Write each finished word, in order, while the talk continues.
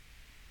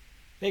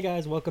Hey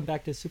guys, welcome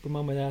back to Super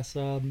Moment S.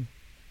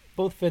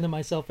 Both Finn and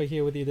myself are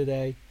here with you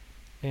today,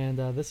 and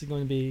this is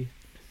going to be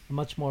a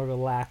much more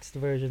relaxed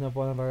version of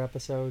one of our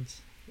episodes.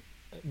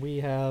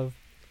 We have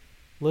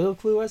little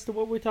clue as to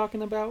what we're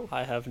talking about,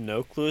 I have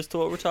no clue as to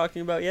what we're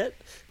talking about yet.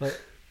 but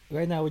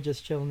right now we're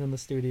just chilling in the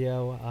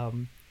studio.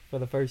 For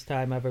the first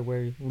time ever,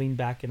 we're leaned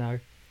back in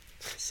our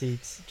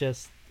seats,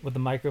 just with the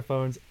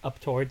microphones up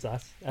towards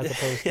us, as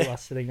opposed to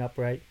us sitting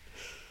upright.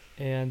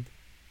 And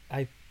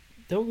I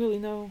don't really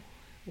know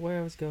where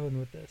I was going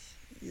with this.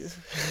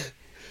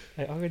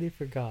 I already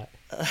forgot.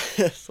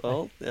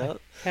 So, yeah.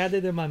 I had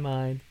it in my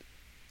mind,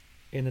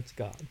 and it's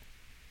gone.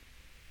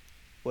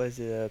 Was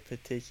it a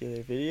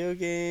particular video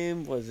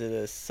game? Was it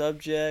a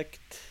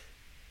subject?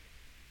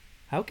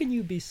 How can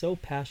you be so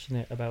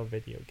passionate about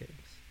video games?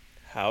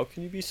 How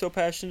can you be so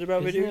passionate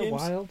about Isn't video it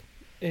games? wild?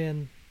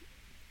 And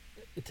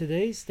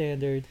today's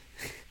standard,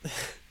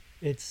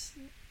 it's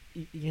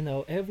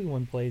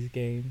everyone plays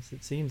games.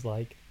 It seems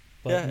like,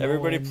 but Yeah, no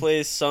everybody one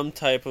plays some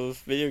type of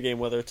video game,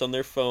 whether it's on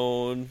their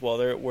phone while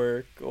they're at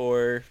work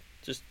or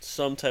just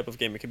some type of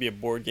game. It could be a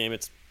board game.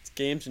 It's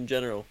games in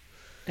general.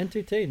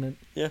 entertainment.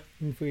 Yeah.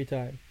 In free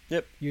time.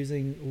 Yep.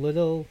 Using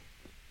little,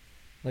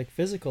 like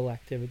physical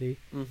activity,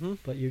 Mm-hmm.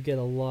 but you get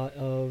a lot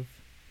of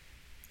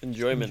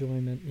Enjoyment.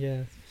 enjoyment.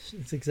 Yeah,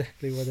 it's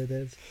exactly what it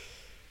is.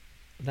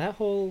 That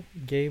whole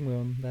game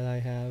room that I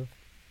have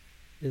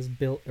is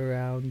built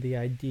around the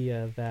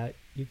idea that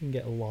you can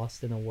get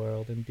lost in a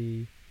world and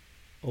be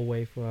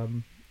away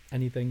from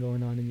anything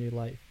going on in your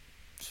life.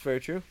 It's very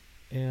true.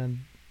 And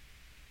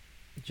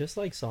just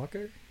like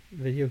soccer,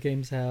 video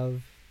games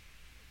have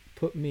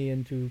put me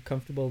into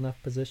comfortable enough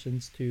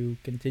positions to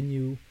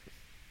continue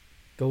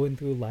going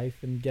through life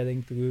and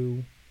getting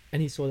through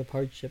any sort of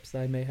hardships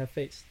that I may have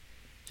faced.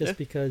 Just Yeah,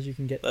 because you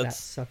can get that that's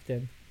sucked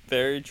in.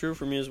 very true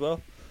for me as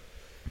well.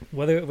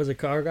 Whether it was a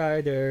car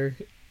ride or,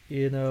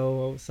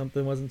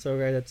 something wasn't so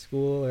right at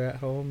school or at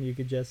home, you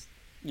could just.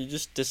 You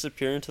just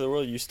disappear into the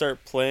world. You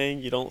start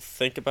playing, you don't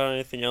think about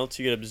anything else.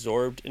 You get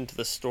absorbed into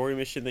the story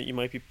mission that you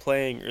might be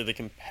playing or the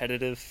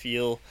competitive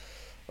feel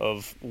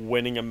of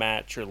winning a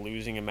match or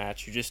losing a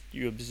match.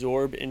 You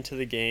absorb into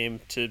the game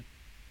to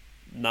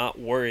not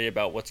worry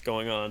about what's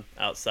going on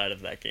outside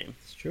of that game.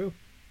 It's true.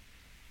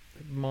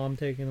 Mom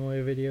taking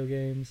away video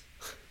games.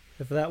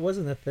 If that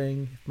wasn't a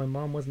thing, if my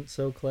mom wasn't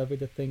so clever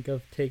to think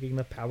of taking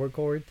the power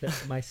cord to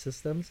my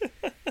systems,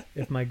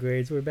 if my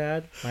grades were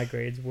bad, my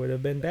grades would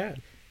have been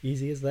bad.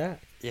 Easy as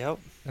that. Yep.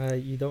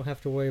 You don't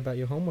have to worry about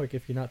your homework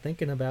if you're not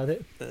thinking about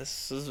it.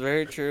 This is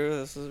very true.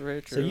 This is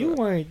very true. So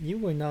you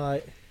were not.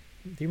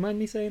 Do you mind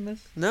me saying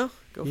this? No,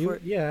 go for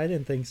it. Yeah, I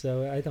didn't think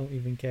so. I don't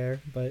even care.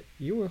 But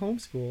you were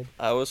homeschooled.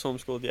 I was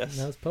homeschooled, yes.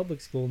 And that was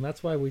public school, and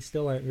that's why we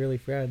still aren't really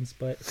friends.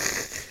 But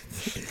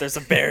There's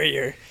a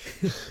barrier.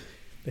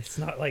 it's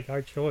not like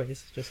our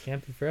choice. Just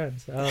can't be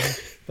friends.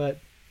 But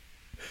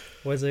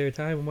was there a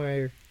time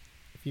where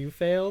if you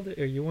failed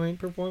or you weren't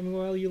performing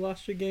well, you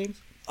lost your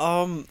games?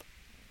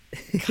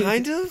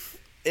 Kind of.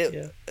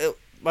 Yeah.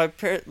 My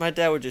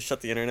dad would just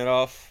shut the internet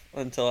off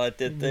until I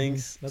did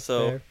things. That's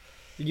So fair.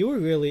 You were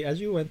really,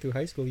 as you went through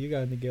high school, you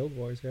got into Guild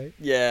Wars, right?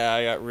 yeah,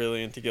 I got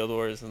really into Guild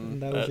Wars,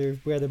 And that was your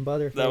bread and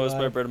butter. For that a was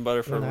my while bread and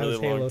butter for a when I really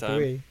was Halo long time.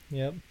 3.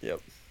 Yep.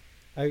 Yep.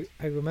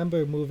 I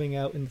remember moving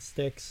out in the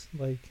sticks.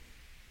 Like,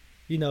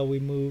 we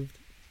moved.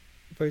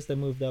 First, I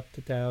moved up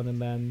to town, and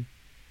then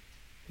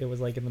it was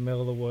like in the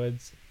middle of the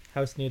woods.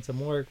 House needed some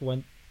work.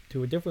 Went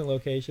to a different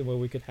location where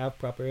we could have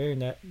proper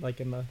internet, like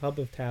in the hub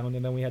of town,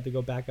 and then we had to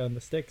go back out in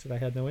the sticks, and I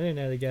had no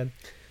internet again.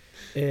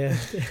 And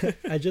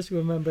I just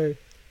remember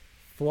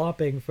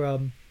flopping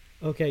from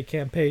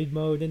campaign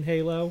mode in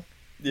Halo,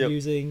 Yep.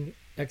 using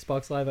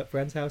Xbox Live at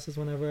friends' houses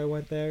whenever I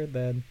went there,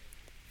 then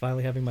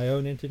finally having my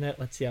own internet.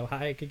 Let's see how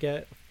high I could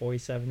get.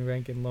 47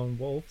 rank in Lone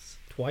Wolves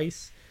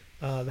twice.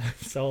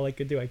 That's all I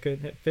could do. I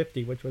couldn't hit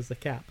 50, which was the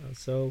cap.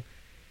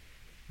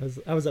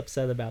 I was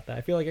upset about that.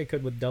 I feel like I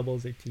could with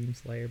doubles or Team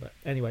Slayer, but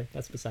anyway,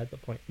 that's beside the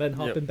point. Then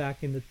hopping back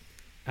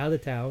out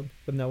of town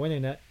with no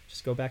internet,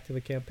 just go back to the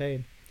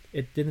campaign.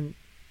 It didn't.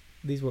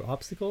 These were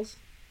obstacles,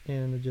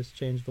 and it just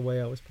changed the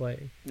way I was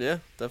playing. Yeah,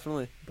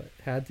 definitely. But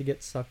had to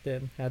get sucked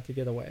in, had to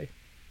get away.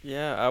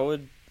 Yeah, I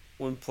would.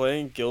 When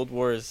playing Guild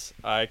Wars,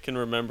 I can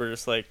remember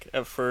just like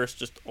at first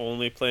just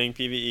only playing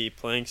PvE,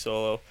 playing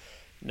solo,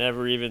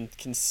 never even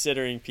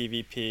considering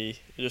PvP,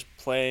 just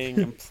playing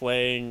and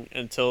playing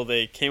until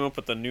they came up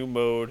with a new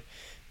mode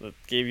that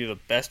gave you the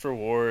best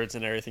rewards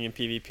and everything in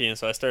PvP. And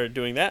so I started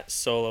doing that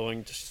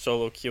soloing, just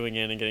solo queuing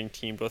in and getting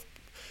teamed with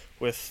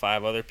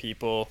 5 other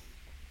people.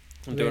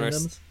 And doing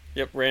Randoms.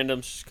 Yep,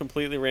 randoms,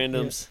 completely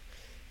randoms.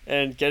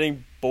 And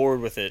getting bored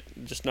with it,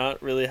 just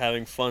not really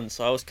having fun.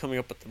 So I was coming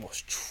up with the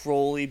most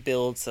trolly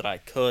builds that I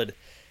could.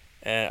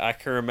 And I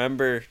can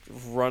remember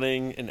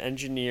running an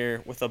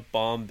engineer with a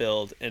bomb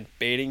build and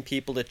baiting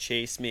people to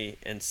chase me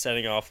and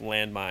setting off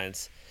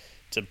landmines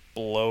to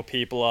blow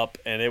people up.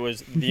 And it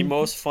was the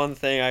most fun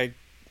thing I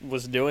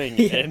was doing.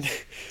 Yeah. And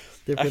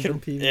Different than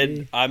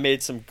PvE. I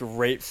made some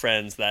great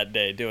friends that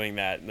day doing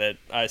that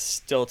I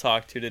still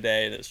talk to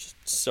today, and it's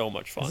just so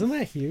much fun. Isn't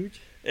that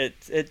huge?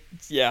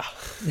 Yeah.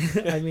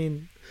 I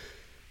mean,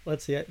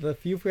 let's see. The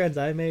few friends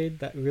I made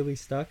that really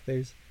stuck.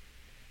 There's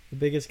the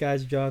biggest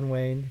guy's John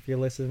Wayne. If you're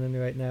listening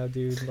right now,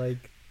 dude,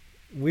 like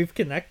we've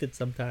connected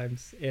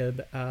sometimes,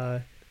 and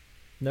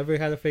never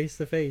had a face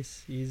to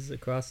face. He's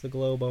across the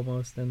globe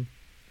almost, and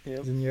Yep.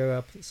 he's in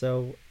Europe.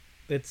 So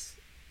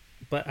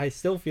but I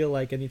still feel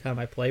like anytime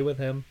I play with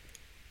him,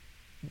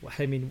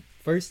 I mean,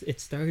 first it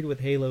started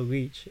with Halo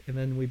Reach, and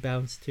then we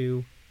bounced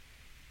to.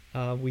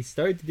 We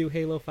started to do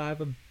Halo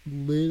 5 a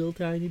little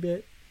tiny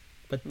bit,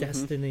 but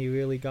Destiny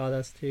really got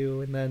us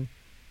too, and then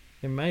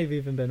there might have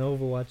even been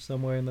Overwatch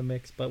somewhere in the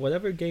mix. But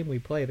whatever game we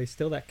play, there's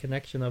still that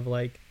connection of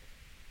like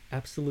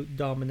absolute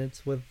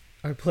dominance with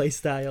our play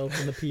style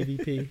in the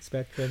PvP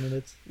spectrum, and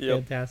it's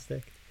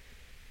fantastic.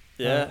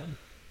 Yeah.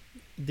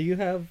 Do you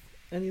have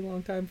any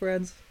longtime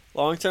friends?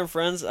 Long-term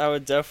friends, I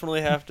would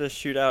definitely have to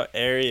shoot out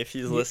Ari if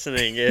he's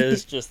listening. It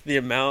is just the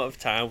amount of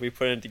time we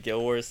put into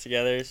Guild Wars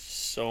together is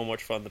so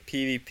much fun. The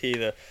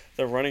PvP,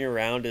 the running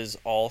around is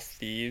all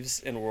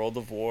thieves in World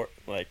of War.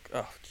 Like,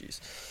 oh,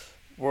 jeez.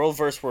 World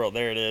versus world,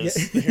 there it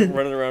is. Yeah. You're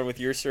running around with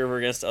your server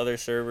against other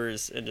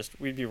servers, and just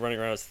we'd be running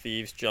around as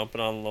thieves,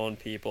 jumping on lone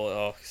people.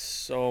 Oh,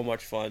 so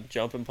much fun.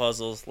 Jumping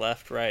puzzles,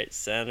 left, right,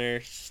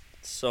 center.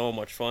 So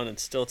much fun, and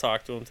still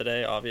talk to him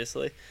today,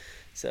 obviously.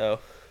 So...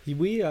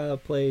 We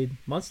played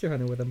Monster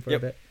Hunter with him for a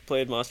bit.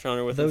 Played Monster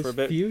Hunter with him for a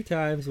bit. Those few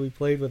times we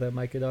played with him,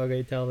 I could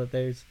already tell that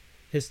there's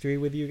history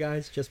with you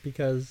guys, just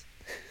because,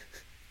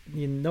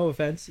 no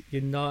offense,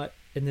 you're not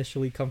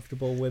initially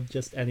comfortable with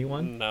just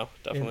anyone. No,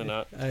 definitely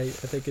not. I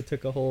think it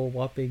took a whole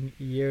whopping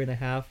year and a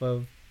half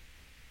of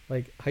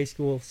like high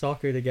school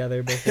soccer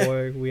together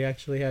before we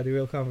actually had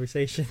real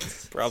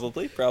conversations.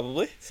 Probably.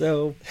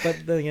 So,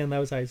 but then again, that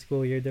was high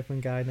school. You're a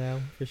different guy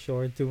now, for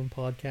sure, doing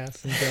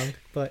podcasts and junk.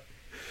 But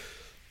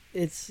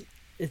it's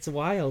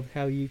wild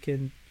how you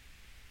can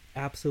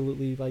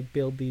absolutely like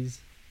build these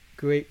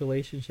great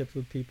relationships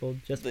with people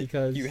just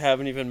because you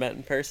haven't even met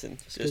in person.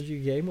 Just because you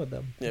game with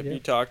them. Yep, you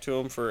talk to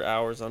them for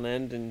hours on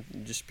end and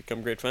you just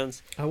become great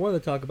friends. I want to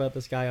talk about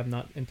this guy I'm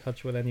not in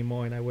touch with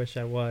anymore, and I wish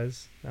I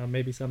was.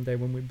 Maybe someday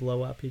when we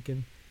blow up, he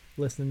can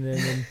listen in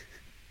and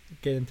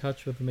get in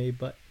touch with me.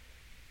 But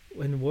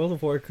in World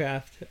of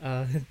Warcraft,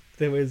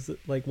 there was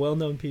like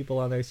well-known people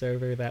on our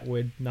server that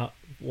would not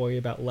worry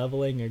about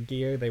leveling or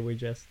gear. They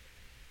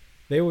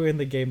were in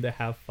the game to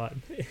have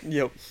fun.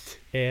 Yep.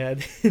 And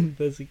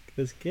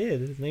this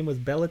kid, his name was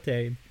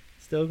Bellatane.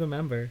 Still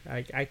remember.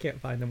 I can't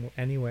find him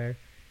anywhere.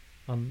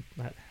 I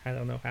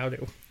don't know how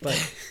to.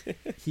 But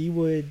he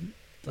would,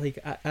 like,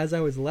 as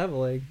I was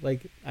leveling,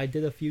 like, I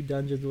did a few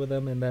dungeons with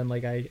him, and then,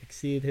 like, I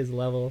exceeded his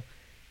level.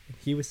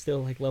 He was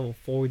still, like, level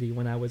 40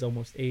 when I was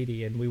almost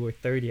 80, and we were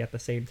 30 at the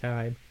same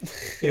time.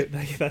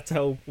 That's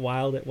how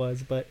wild it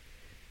was. But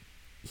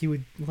he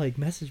would, like,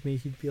 message me.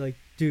 He'd be like,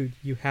 dude,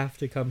 you have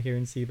to come here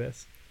and see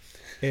this.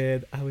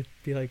 And I would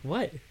be like,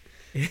 what?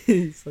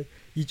 He's like,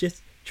 you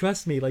just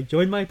trust me, like,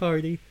 join my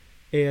party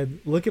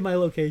and look at my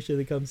location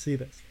and come see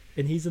this.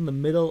 And he's in the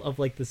middle of,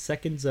 like, the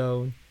second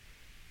zone,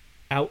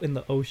 out in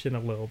the ocean a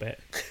little bit,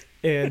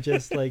 and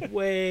just like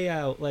way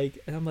out, like,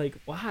 and I'm like,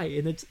 why?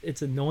 And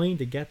it's annoying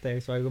to get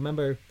there. So I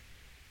remember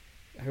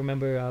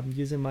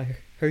using my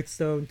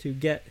Hearthstone to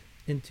get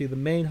into the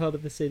main hub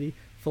of the city,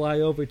 fly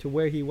over to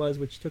where he was,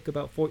 which took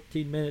about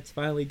 14 minutes.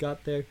 Finally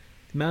got there,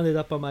 mounted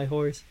up on my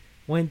horse,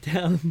 went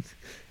down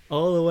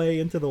all the way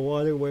into the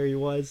water where he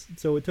was.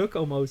 So it took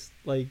almost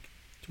like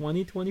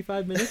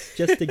 20-25 minutes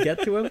just to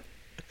get to him.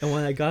 And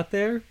when I got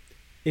there,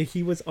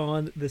 he was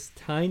on this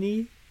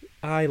tiny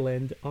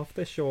island off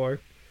the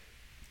shore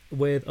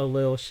with a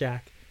little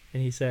shack,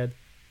 and he said,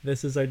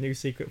 "This is our new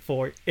secret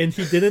fort." And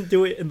he didn't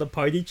do it in the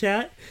party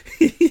chat.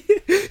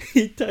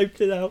 He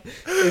typed it out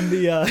in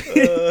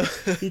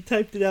the he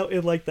typed it out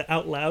in like the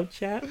out loud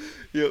chat.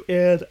 Yep.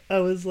 And I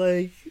was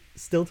like,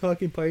 still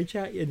talking party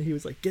chat, and he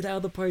was like, "Get out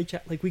of the party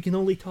chat, like, we can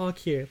only talk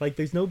here, like,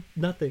 there's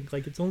nothing,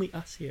 like, it's only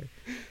us here."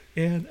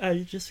 And I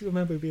just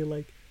remember being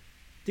like,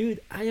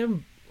 dude, I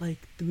am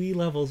like 3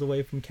 levels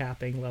away from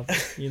capping level,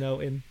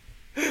 and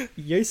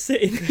you're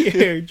sitting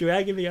here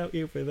dragging me out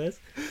here for this.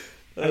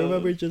 I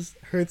remember just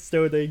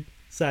Hearthstoning,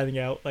 signing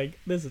out, like,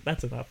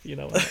 that's enough, I'm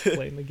not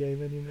playing the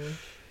game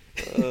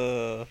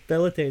anymore.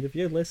 Bellatane, if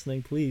you're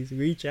listening, please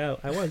reach out.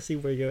 I want to see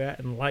where you're at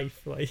in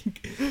life.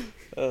 Like,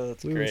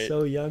 that's we great. were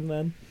so young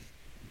then.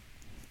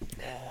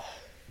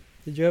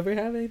 Did you ever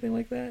have anything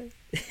like that?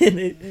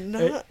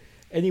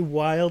 Any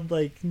wild,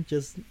 like,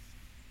 just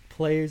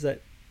players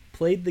that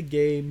played the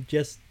game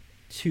just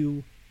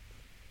to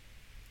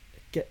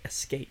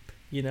escape,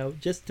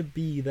 just to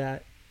be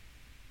that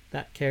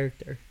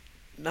character?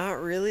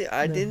 Not really.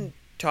 I didn't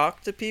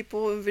talk to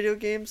people in video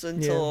games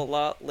until a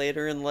lot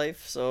later in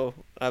life, so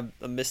I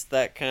missed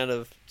that kind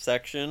of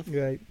section.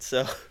 Right.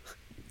 So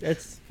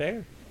that's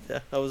fair. Yeah,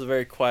 I was a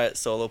very quiet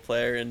solo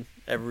player in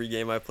every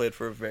game I played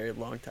for a very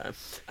long time.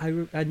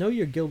 I know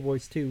your Guild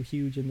Wars 2,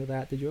 huge into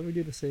that. Did you ever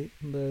do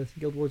the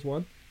Guild Wars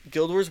 1?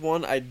 Guild Wars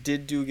 1, I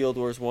did do Guild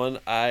Wars 1.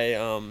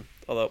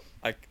 Although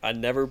I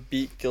never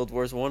beat Guild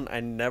Wars 1, I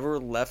never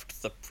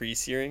left the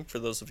pre-searing. For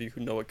those of you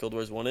who know what Guild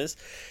Wars 1 is,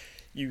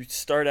 you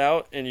start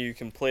out and you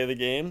can play the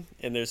game,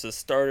 and there's a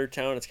starter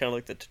town. It's kind of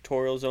like the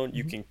tutorial zone.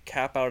 You can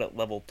cap out at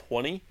level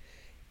 20.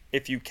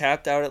 If you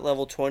capped out at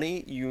level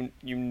 20, you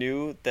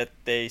knew that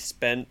they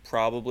spent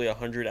probably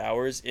 100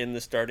 hours in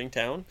the starting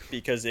town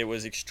because it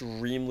was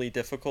extremely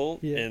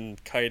difficult in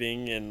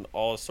kiting and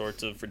all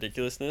sorts of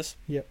ridiculousness.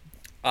 Yep.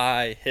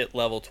 I hit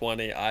level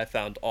 20. I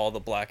found all the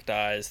black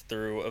dies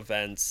through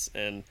events,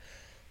 and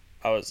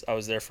I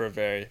was there for a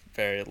very,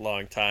 very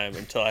long time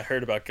until I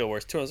heard about Guild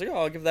Wars 2. I was like, oh,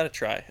 I'll give that a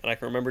try. And I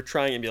can remember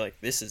trying it and be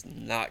like, this is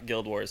not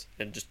Guild Wars,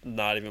 and just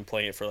not even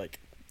playing it for like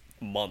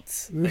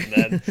months. And then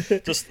I was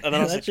that's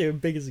like, your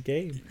biggest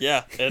game.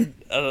 Yeah, and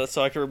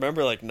so I can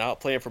remember like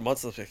not playing it for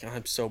months. I was like,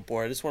 I'm so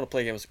bored. I just want to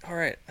play a game. I was like, all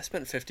right, I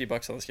spent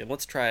 $50 on this game.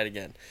 Let's try it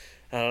again.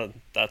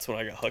 That's when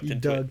I got hooked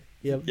into it.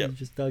 Yep, you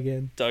just dug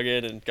in. Dug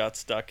in and got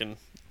stuck, and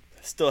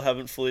still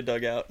haven't fully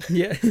dug out.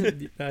 Yeah,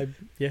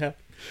 yeah,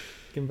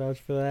 can vouch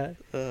for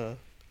that.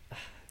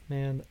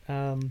 Man,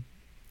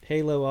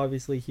 Halo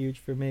obviously huge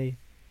for me.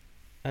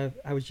 I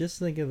was just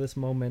thinking of this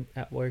moment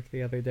at work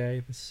the other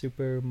day. The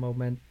super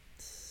moment.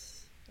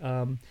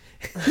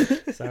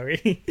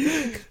 Sorry.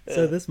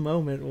 So this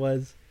moment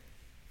was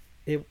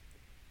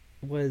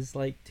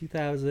like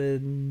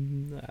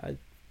 2000.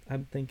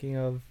 I'm thinking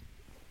of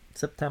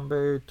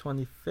September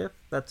 25th.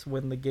 That's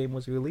when the game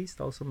was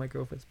released. Also my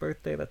girlfriend's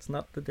birthday. That's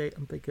not the date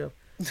I'm thinking of.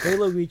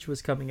 Halo Reach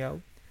was coming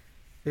out,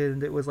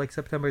 and it was like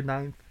September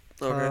 9th,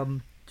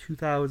 Okay.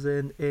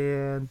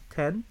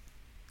 2010.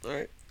 All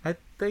right. I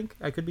think.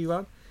 I could be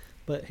wrong.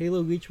 But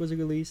Halo Reach was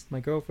released. My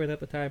girlfriend at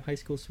the time, high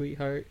school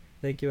sweetheart,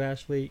 thank you,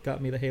 Ashley,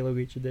 got me the Halo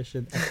Reach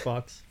Edition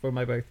Xbox for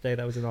my birthday.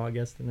 That was in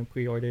August, and then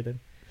pre-ordered and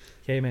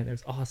came in. It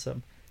was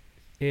awesome.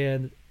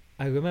 And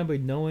I remember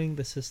knowing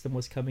the system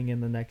was coming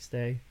in the next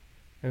day.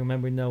 I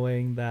remember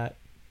knowing that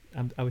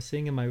I was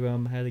sitting in my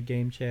room, I had a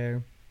game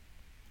chair,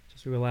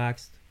 just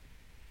relaxed,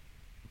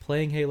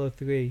 playing Halo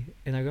 3.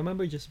 And I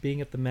remember just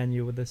being at the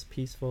menu with this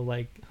peaceful,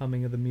 like,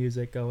 humming of the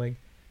music going,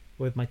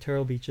 with my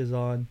Turtle Beaches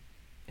on.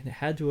 And it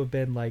had to have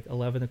been like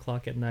 11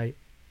 o'clock at night.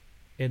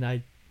 And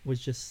I was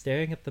just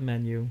staring at the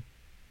menu,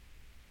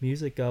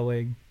 music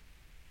going,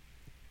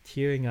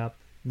 tearing up,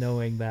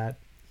 knowing that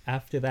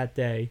after that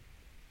day,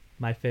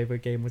 my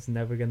favorite game was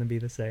never going to be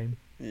the same.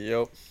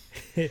 Yep.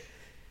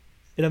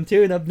 And I'm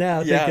tearing up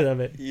now thinking of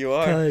it. You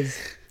are. Because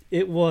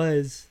it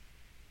was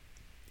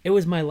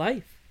my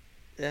life.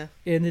 Yeah.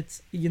 And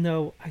it's,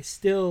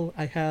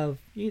 I have,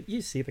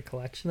 you see the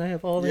collection. I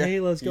have all the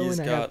Halos going.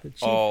 I have the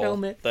Chief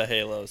helmet. The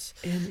Halos.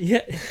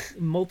 And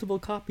multiple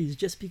copies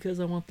just because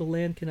I want the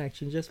LAN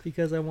connection, just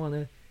because I want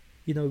to,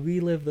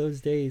 relive those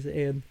days.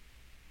 And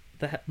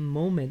that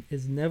moment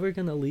is never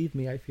going to leave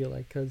me, I feel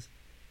like, because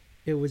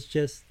it was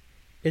just,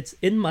 it's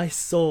in my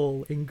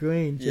soul,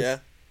 ingrained.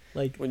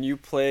 Like when you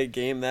play a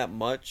game that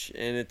much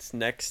and its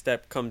next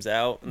step comes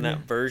out and that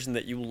version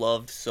that you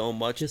loved so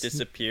much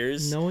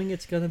disappears, knowing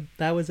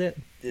that was it.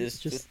 It's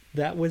just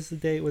that was the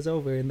day it was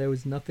over, and there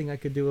was nothing I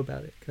could do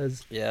about it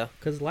because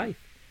life.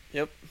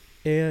 Yep.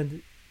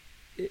 And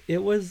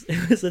it was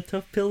a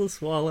tough pill to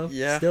swallow.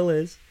 Yeah. Still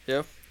is.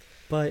 Yep.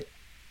 But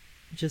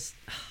just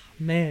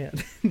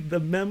man, the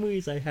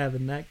memories I have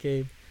in that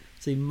game.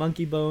 See,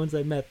 Monkey Bones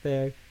I met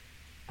there.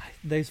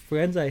 There's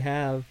friends I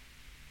have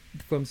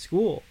from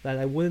school that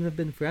I wouldn't have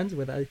been friends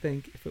with, I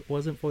think, if it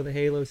wasn't for the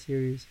Halo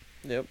series.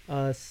 Yep.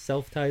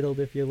 Self-titled,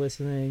 if you're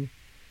listening.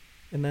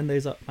 And then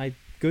there's my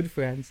good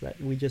friends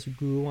that we just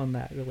grew on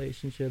that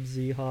relationship.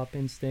 Z-Hop,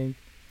 Instinct,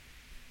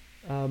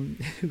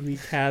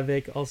 Wreak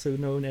Havoc, also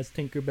known as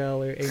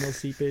Tinkerbell or Anal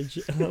Seepage.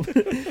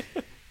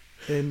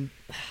 And,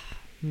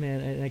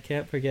 man, and I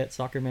can't forget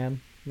Soccer Man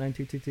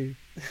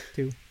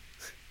 9222.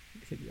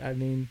 I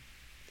mean,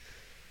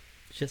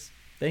 just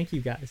thank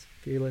you guys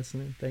if you're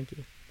listening. Thank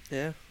you.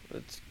 Yeah,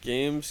 it's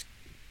games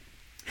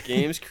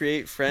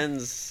create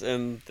friends,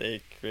 and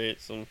they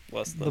create some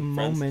less than the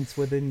friends. Moments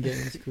within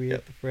games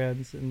create the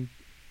friends, and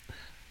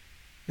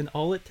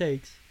all it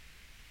takes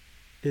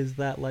is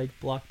that like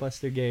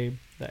blockbuster game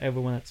that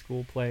everyone at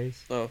school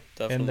plays. Oh,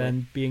 definitely. And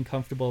then being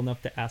comfortable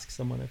enough to ask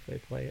someone if they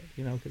play it,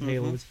 because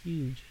Halo was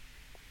huge.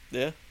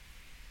 Yeah.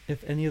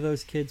 If any of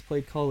those kids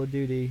played Call of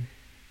Duty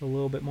a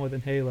little bit more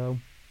than Halo,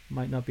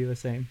 might not be the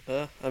same.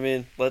 I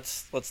mean,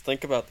 let's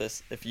think about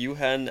this. If you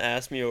hadn't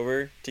asked me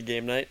over to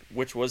game night,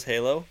 which was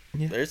Halo,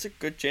 there's a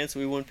good chance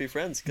we wouldn't be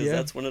friends, because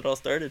that's when it all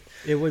started.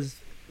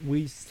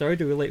 We started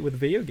to relate with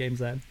video games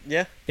then.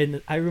 Yeah.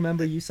 And I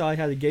remember you saw I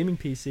had a gaming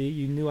PC.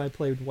 You knew I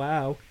played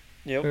WoW.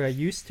 Yep. Or I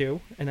used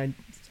to, and I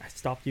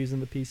stopped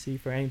using the PC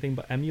for anything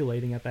but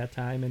emulating at that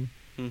time.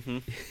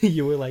 And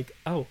you were like,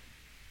 "Oh,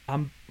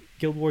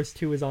 Guild Wars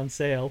 2 is on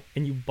sale,"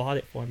 and you bought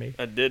it for me.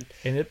 I did.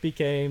 And it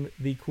became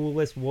the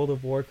coolest World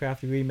of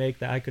Warcraft remake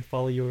that I could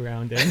follow you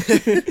around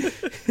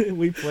in.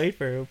 We played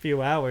for a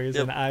few hours,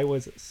 and I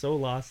was so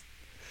lost.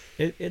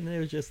 It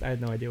was just, I had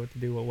no idea what to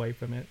do away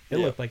from it. It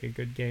looked like a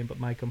good game,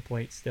 but my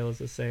complaint still is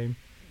the same.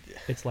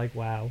 it's like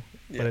WoW,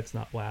 Yeah. but it's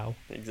not WoW.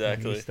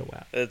 Exactly. It's still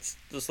WoW. It's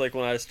just like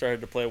when I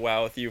started to play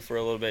WoW with you for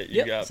a little bit. You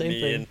Yep, got same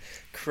me thing. and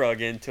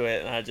Krug into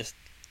it, and I just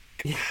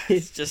it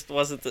It's just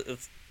wasn't.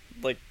 It's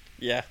like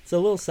yeah. a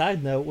little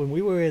side note. When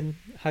we were in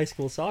high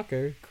school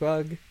soccer,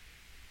 Krug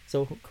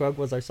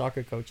was our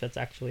soccer coach. That's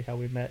actually how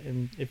we met.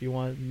 And if you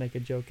want to make a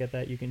joke at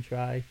that, you can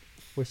try.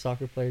 We're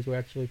soccer players. We're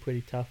actually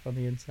pretty tough on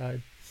the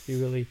inside. If you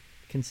really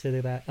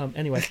consider that.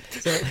 Anyway,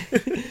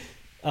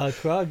 so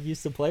Krug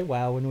used to play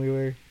WoW when we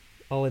were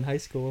all in high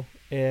school,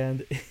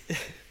 and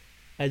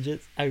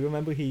I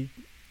remember he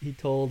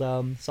told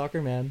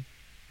Soccer Man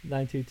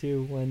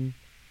 922 when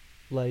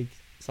like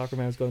Soccer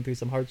Man was going through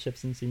some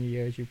hardships in senior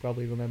year, as you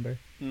probably remember.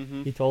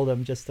 Mm-hmm. He told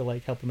him just to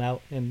like help him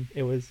out, and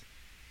it was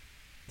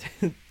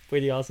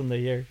pretty awesome to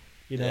hear.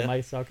 You know, Yeah.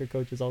 my soccer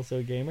coach is also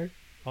a gamer.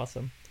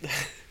 Awesome.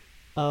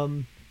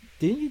 Didn't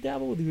you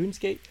dabble with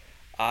RuneScape?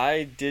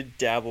 I did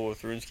dabble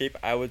with RuneScape.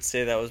 I would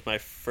say that was my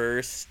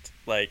first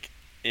like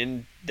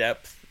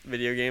in-depth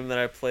video game that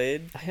I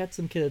played. I had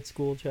some kid at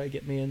school try to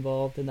get me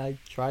involved, and I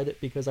tried it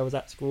because I was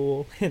at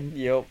school, and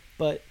Yep.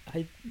 but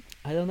I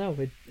don't know,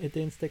 it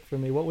didn't stick for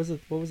me. What was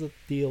the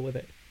deal with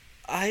it?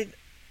 I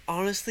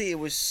honestly, it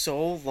was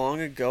so long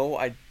ago.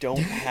 I don't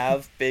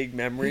have big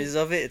memories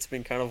of it. It's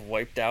been kind of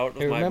wiped out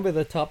of I my. remember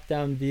the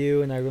top-down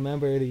view, and I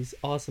remember these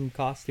awesome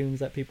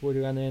costumes that people would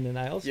run in, and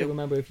I also Yep.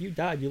 remember if you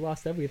died, you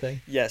lost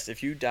everything. Yes,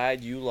 if you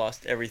died, you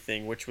lost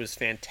everything, which was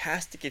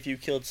fantastic if you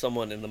killed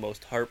someone, and the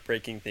most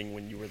heartbreaking thing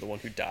when you were the one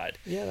who died.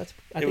 Yeah, I It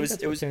think was-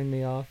 that's it what was- turned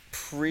me off.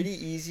 Pretty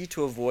easy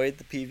to avoid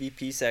the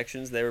PvP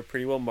sections. They were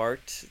pretty well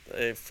marked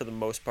for the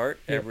most part.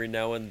 Yep. Every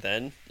now and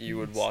then you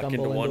would walk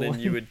Stumble into one into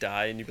and you one. would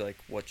die and you'd be like,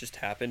 what just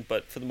happened?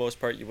 But for the most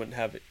part, you wouldn't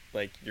have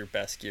like your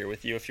best gear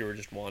with you if you were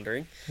just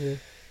wandering. Yeah.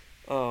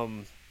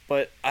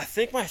 But I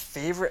think my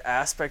favorite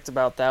aspect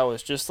about that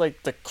was just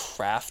like the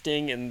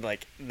crafting and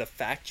like the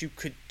fact you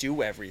could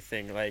do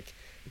everything. Like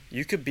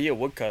you could be a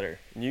woodcutter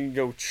and you can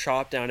go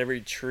chop down every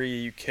tree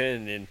you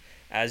can, and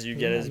as you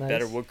get Isn't as that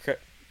better nice?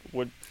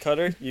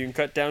 woodcutter, you can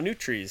cut down new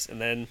trees,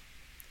 and then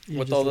You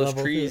with just all those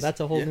level through. trees, That's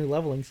a whole yeah. new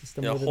leveling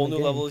system. a within whole the new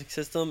game. leveling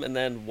system. And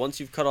then once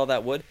you've cut all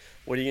that wood,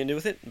 what are you gonna do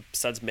with it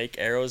besides make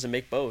arrows and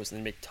make bows, and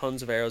then make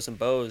tons of arrows and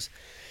bows,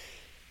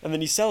 and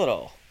then you sell it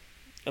all,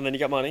 and then you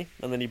got money,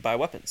 and then you buy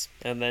weapons,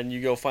 and then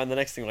you go find the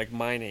next thing like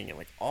mining and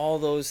like all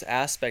those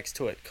aspects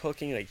to it,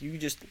 cooking. Like you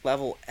just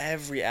level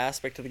every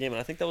aspect of the game, and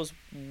I think that was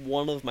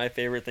one of my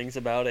favorite things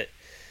about it.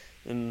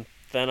 And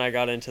then I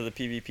got into the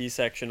PvP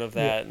section of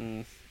that,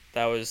 and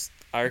that was,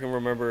 I can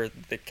remember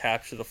the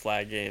capture the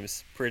flag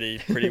games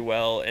pretty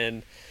well.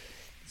 And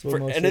That's what for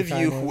most any the of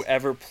you time who was.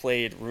 ever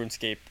played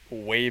RuneScape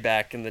way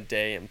back in the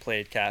day and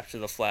played capture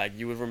the flag,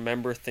 you would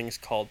remember things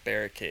called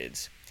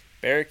barricades.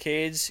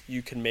 Barricades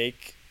you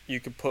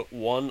could put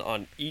one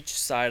on each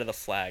side of the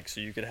flag, so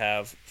you could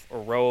have a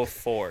row of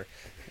 4.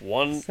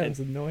 One Sounds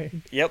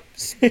annoying. Yep.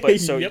 But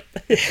so Yep.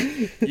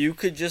 you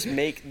could just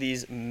make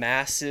these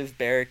massive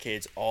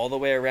barricades all the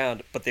way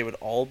around, but they would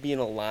all be in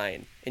a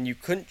line, and you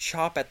couldn't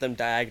chop at them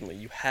diagonally.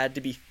 You had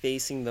to be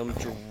facing them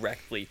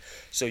directly.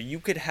 So you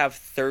could have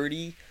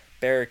 30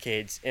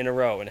 barricades in a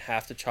row and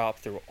have to chop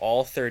through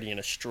all 30 in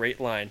a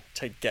straight line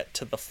to get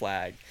to the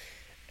flag.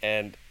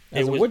 And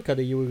As it a was,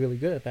 woodcutter, you were really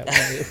good at that.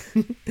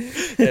 weren't you?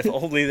 if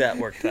only that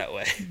worked that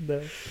way.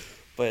 No.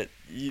 But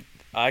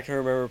I can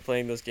remember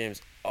playing those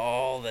games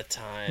all the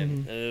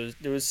time. Mhm. And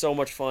it was so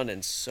much fun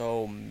and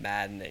so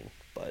maddening.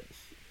 But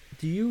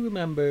Do you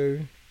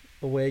remember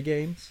away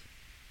games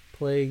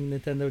playing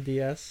Nintendo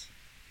DS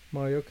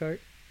Mario Kart?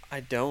 I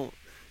don't.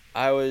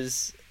 I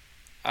was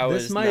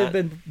This might not, have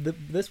been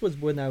this was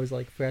when I was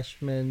like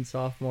freshman,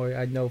 sophomore.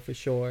 I know for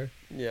sure.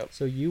 Yep.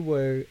 So you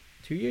were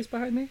 2 years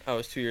behind me. I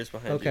was 2 years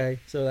behind you. Okay,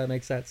 so that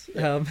makes sense.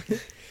 Yeah.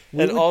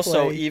 We And would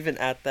also, play- even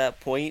at that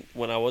point,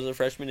 when I was a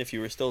freshman, if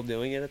you were still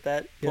doing it at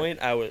that Yep. point,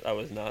 I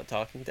was not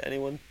talking to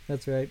anyone.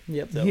 That's right.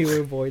 Yep, So- you were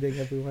avoiding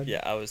everyone.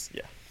 Yeah, I was.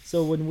 Yeah.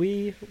 So when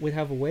we would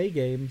have away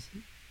games,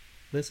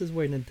 this is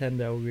where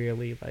Nintendo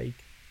really like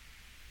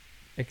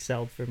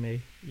excelled for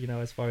me. You know,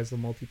 as far as the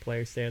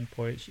multiplayer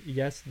standpoint.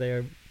 Yes,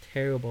 they're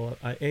terrible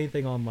at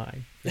anything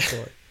online for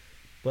sure,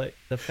 but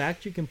the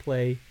fact you can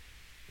play,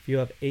 if you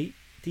have 8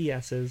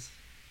 DSs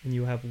and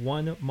you have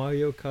one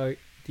Mario Kart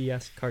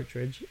DS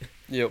cartridge,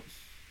 Yep.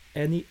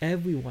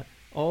 everyone,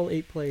 all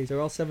 8 players or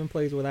all 7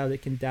 players without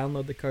it can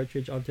download the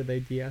cartridge onto their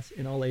DS,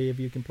 and all 8 of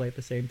you can play at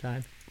the same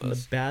time. And the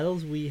That's-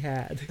 battles we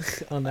had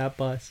on that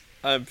bus,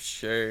 I'm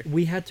sure.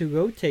 we had to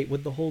rotate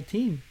with the whole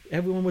team.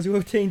 Everyone was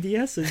rotating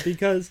DSs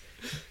because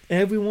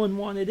everyone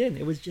wanted in.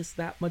 It was just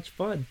that much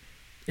fun.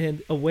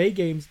 And away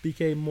games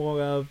became more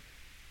of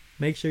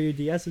make sure your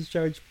DS is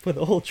charged for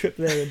the whole trip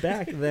there and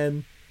back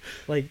than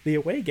like the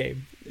away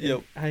game.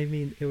 Yep. I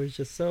mean, it was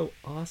just so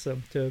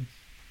awesome to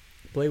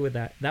play with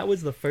that. That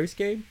was the first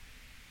game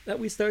that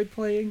we started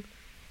playing.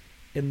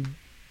 And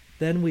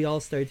then we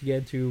all started to get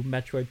into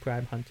Metroid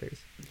Prime Hunters.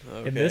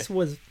 Okay. And this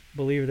was,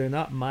 believe it or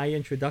not, my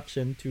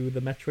introduction to the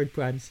Metroid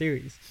Prime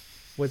series.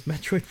 Was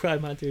Metroid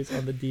Prime Hunters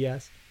on the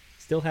DS.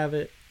 Still have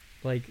it,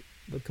 like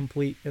the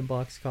complete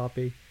in-box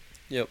copy.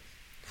 Yep.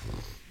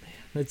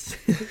 it's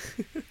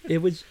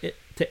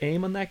to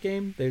aim on that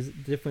game. There's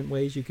different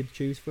ways you could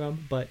choose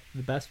from, but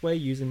the best way,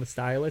 using the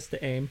stylus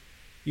to aim,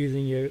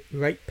 using your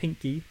right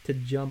pinky to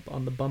jump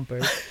on the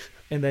bumper,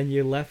 and then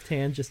your left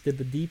hand just did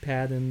the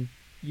D-pad, and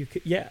you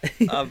could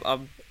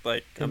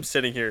I'm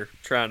sitting here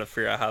trying to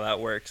figure out how that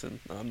works, and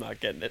I'm not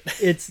getting it.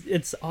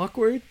 It's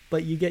awkward,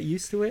 but you get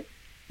used to it.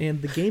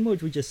 And the game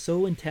modes were just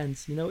so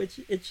intense. You know,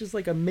 it's just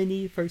like a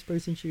mini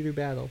first-person shooter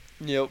battle.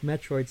 Yep.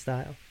 Metroid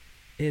style.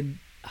 And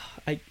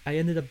I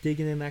ended up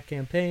digging in that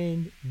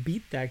campaign,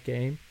 beat that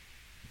game.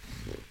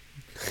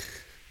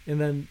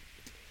 And then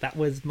that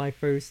was my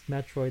first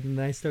Metroid. And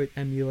then I started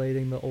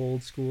emulating the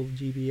old school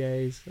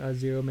GBAs,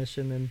 Zero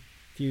Mission and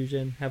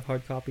Fusion. Have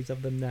hard copies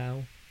of them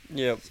now.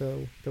 Yep.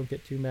 So don't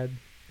get too mad,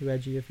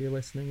 Reggie, if you're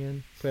listening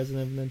in.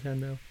 President of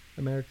Nintendo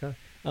America.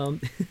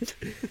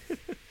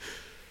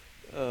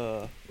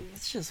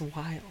 It's just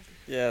wild.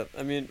 Yeah,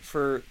 I mean,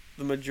 for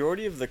the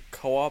majority of the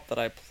co-op that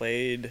I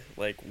played,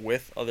 like,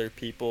 with other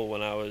people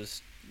when I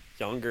was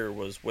younger,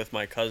 was with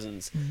my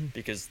cousins,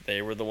 because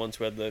they were the ones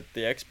who had the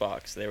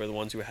Xbox. They were the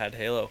ones who had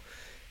Halo.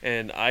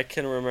 And I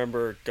can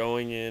remember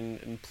going in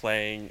and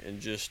playing and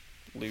just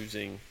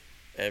losing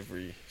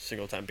every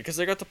single time, because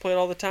I got to play it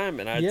all the time,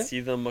 and I'd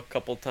see them a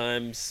couple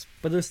times.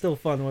 But it was still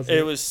fun, wasn't it?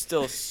 It was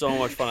still so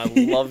much fun.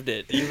 I loved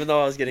it, even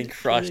though I was getting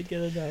crushed.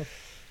 Couldn't get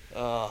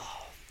enough.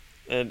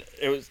 And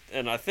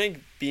I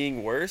think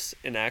being worse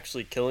and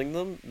actually killing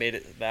them made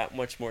it that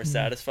much more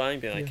satisfying.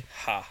 Being like,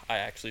 ha, I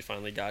actually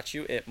finally got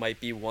you. It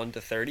might be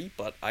 1-30,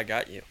 but I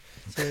got you.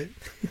 So,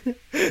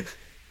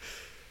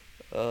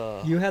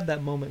 you had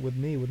that moment with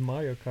me with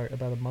Mario Kart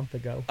about a month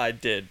ago. I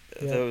did.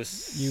 Yeah. That was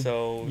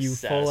so You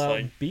satisfying. full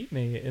out beat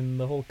me in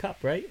the whole cup,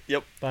 right?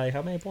 Yep. By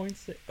how many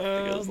points? I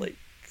think it was like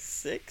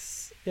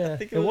 6. Yeah. I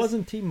think it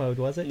wasn't team mode,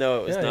 was it?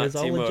 No, it was not it was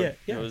all team mode. legit.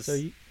 Yeah. It was...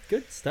 So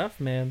good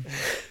stuff, man.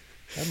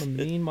 I'm a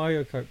mean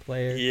Mario Kart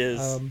player. He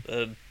is.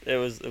 It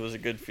was a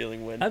good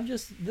feeling win. I'm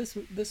just this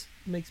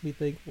makes me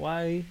think,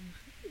 why,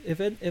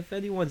 if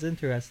anyone's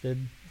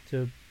interested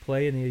to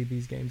play any of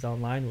these games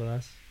online with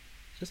us,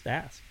 just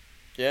ask.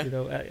 Yeah. You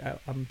know,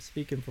 I'm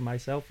speaking for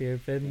myself here.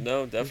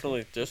 No,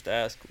 definitely, just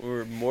ask.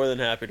 We're more than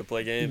happy to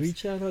play games.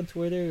 Reach out on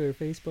Twitter or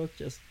Facebook.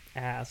 Just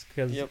ask,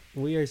 because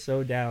we are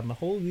so down. The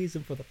whole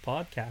reason for the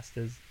podcast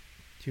is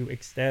to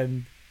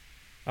extend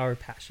our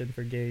passion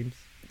for games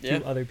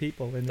to other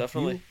people, and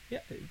definitely,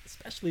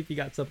 especially if you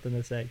got something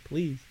to say,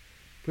 please,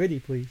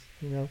 please,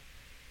 you know,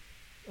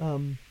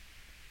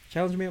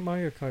 challenge me at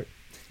Mario Kart.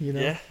 You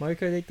know, Mario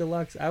Kart 8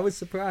 Deluxe. I was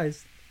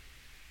surprised.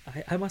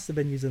 I must have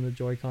been using the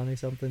Joy-Con or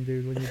something,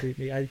 dude, when you beat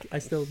me. I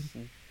still.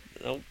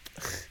 Nope.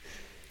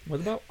 What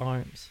about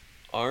ARMS?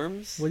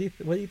 ARMS? What do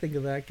you think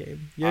of that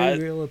game? Your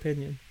real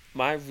opinion.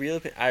 My real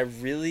opinion. I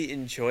really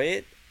enjoy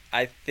it.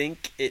 I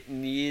think it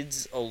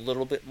needs a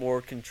little bit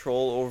more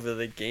control over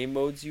the game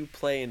modes you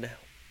play and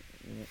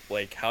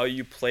like how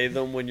you play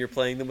them when you're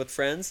playing them with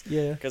friends.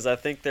 Yeah. Because I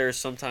think there's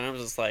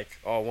sometimes it's like,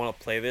 oh, I want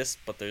to play this,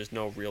 but there's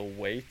no real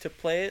way to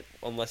play it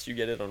unless you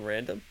get it on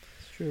random.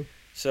 It's true.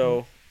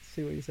 So.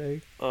 See what you're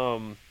saying.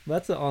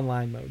 That's the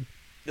online mode.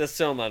 That's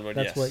the online mode.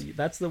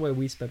 That's the way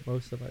we spent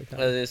most of our time.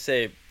 I was gonna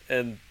say,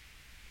 and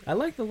I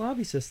like the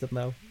lobby system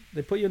though.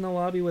 They put you in the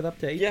lobby with up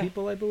to 8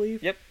 people, I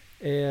believe. Yep.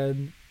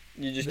 And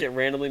you just get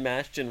randomly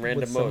matched in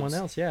random with modes. Someone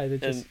else, yeah.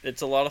 And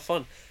it's a lot of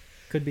fun.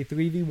 Could be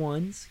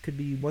 3v1s, could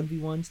be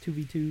 1v1s,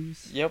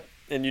 2v2s. Yep.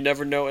 And you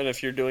never know, and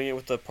if you're doing it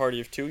with a party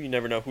of 2, you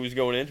never know who's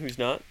going in, who's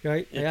not.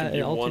 Right. It can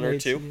be 1 or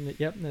 2.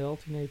 Yep, it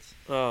alternates.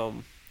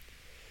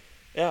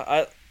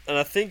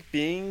 I think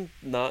being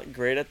not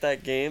great at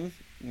that game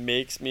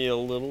makes me a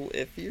little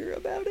iffier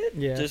about it.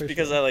 Yeah, just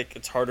because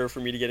it's harder for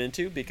me to get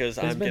into because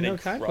I'm getting no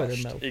time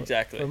crushed. Put in, though,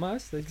 exactly. From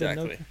us, there's been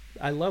no.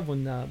 I love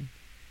when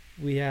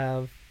we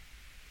have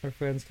our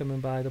friends coming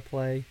by to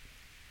play.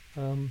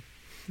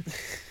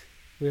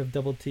 We have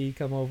Double T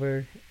come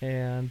over,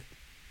 and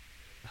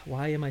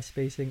why am I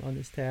spacing on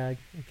this tag?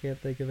 I can't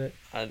think of it.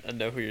 I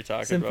know who you're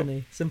talking about.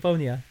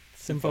 Symphonia.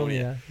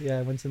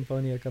 Yeah, when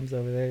Symphonia comes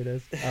over, there it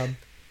is.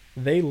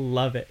 They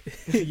love it.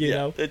 you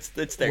know, it's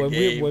their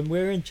game. When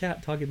we're in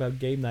chat talking about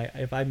game night,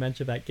 if I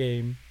mention that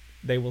game,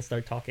 they will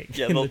start talking.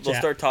 Yeah, they'll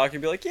start talking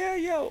and be like,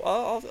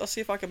 I'll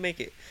see if I can make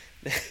it.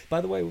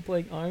 By the way, we're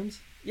playing ARMS.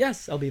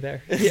 Yes, I'll be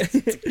there.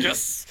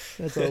 Yes.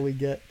 That's all we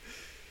get.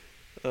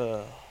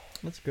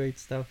 That's great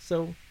stuff.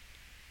 So,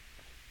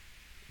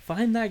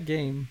 find that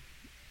game.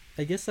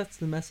 I guess that's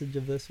the message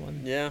of this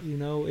one. Yeah. You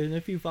know, and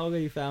if you've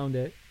already found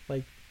it,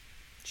 like,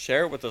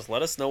 share it with us.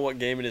 Let us know what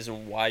game it is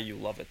and why you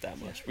love it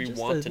that much. We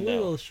want to know. Just a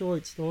little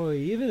short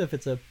story, even if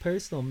it's a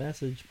personal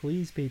message,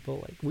 please,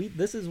 people. Like,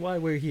 this is why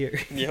we're here.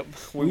 Yep,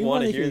 we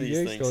want to hear these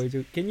your things.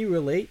 Stories. Can you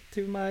relate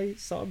to my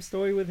sob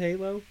story with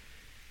Halo?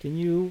 Do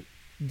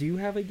you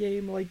have a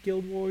game like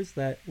Guild Wars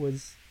that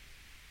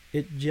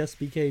it just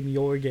became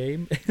your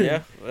game?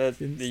 Yeah,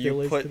 that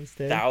you put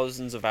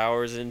thousands of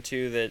hours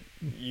into that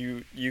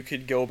you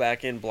could go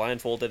back in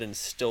blindfolded and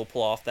still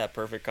pull off that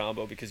perfect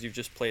combo because you've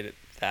just played it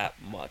that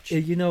much.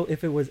 You know,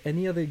 if it was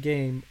any other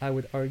game, I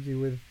would argue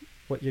with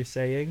what you're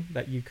saying,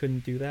 that you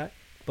couldn't do that.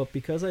 But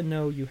because I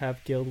know you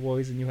have Guild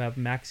Wars and you have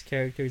max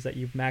characters that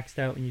you've maxed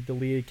out and you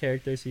deleted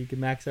characters so you can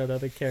max out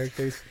other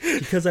characters,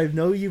 because I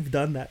know you've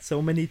done that so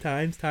many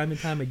times, time and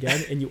time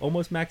again, and you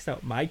almost maxed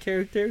out my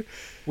character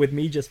with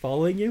me just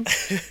following you,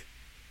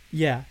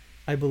 yeah,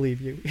 I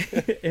believe you.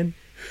 And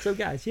so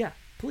guys, yeah,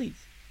 please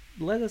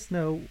let us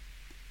know.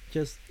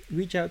 Just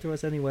reach out to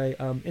us anyway.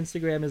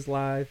 Instagram is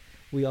live.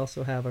 We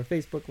also have our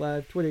Facebook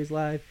live, Twitter's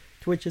live,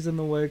 Twitch is in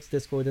the works,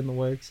 Discord in the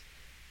works,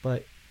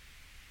 but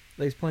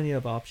there's plenty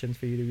of options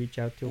for you to reach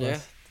out to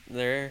us. Yeah,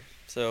 there.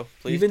 So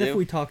please Even do. if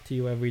we talk to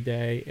you every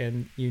day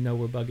and you know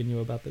we're bugging you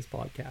about this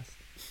podcast,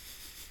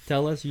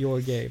 tell us your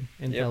game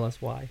and Yep. tell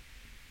us why.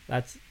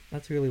 That's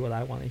really what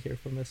I want to hear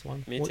from this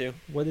one. Me too.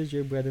 What is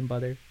your bread and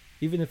butter?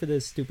 Even if it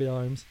is stupid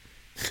arms.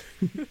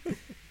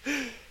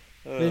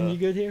 Ben, you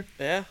good here?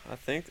 Yeah, I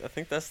think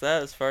that's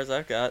that as far as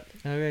I've got.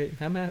 All right,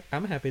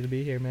 I'm happy to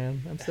be here,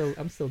 man.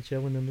 I'm still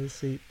chilling in this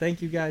seat.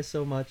 Thank you guys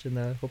so much, and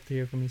hope to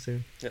hear from you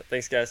soon. Yeah,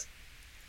 thanks guys.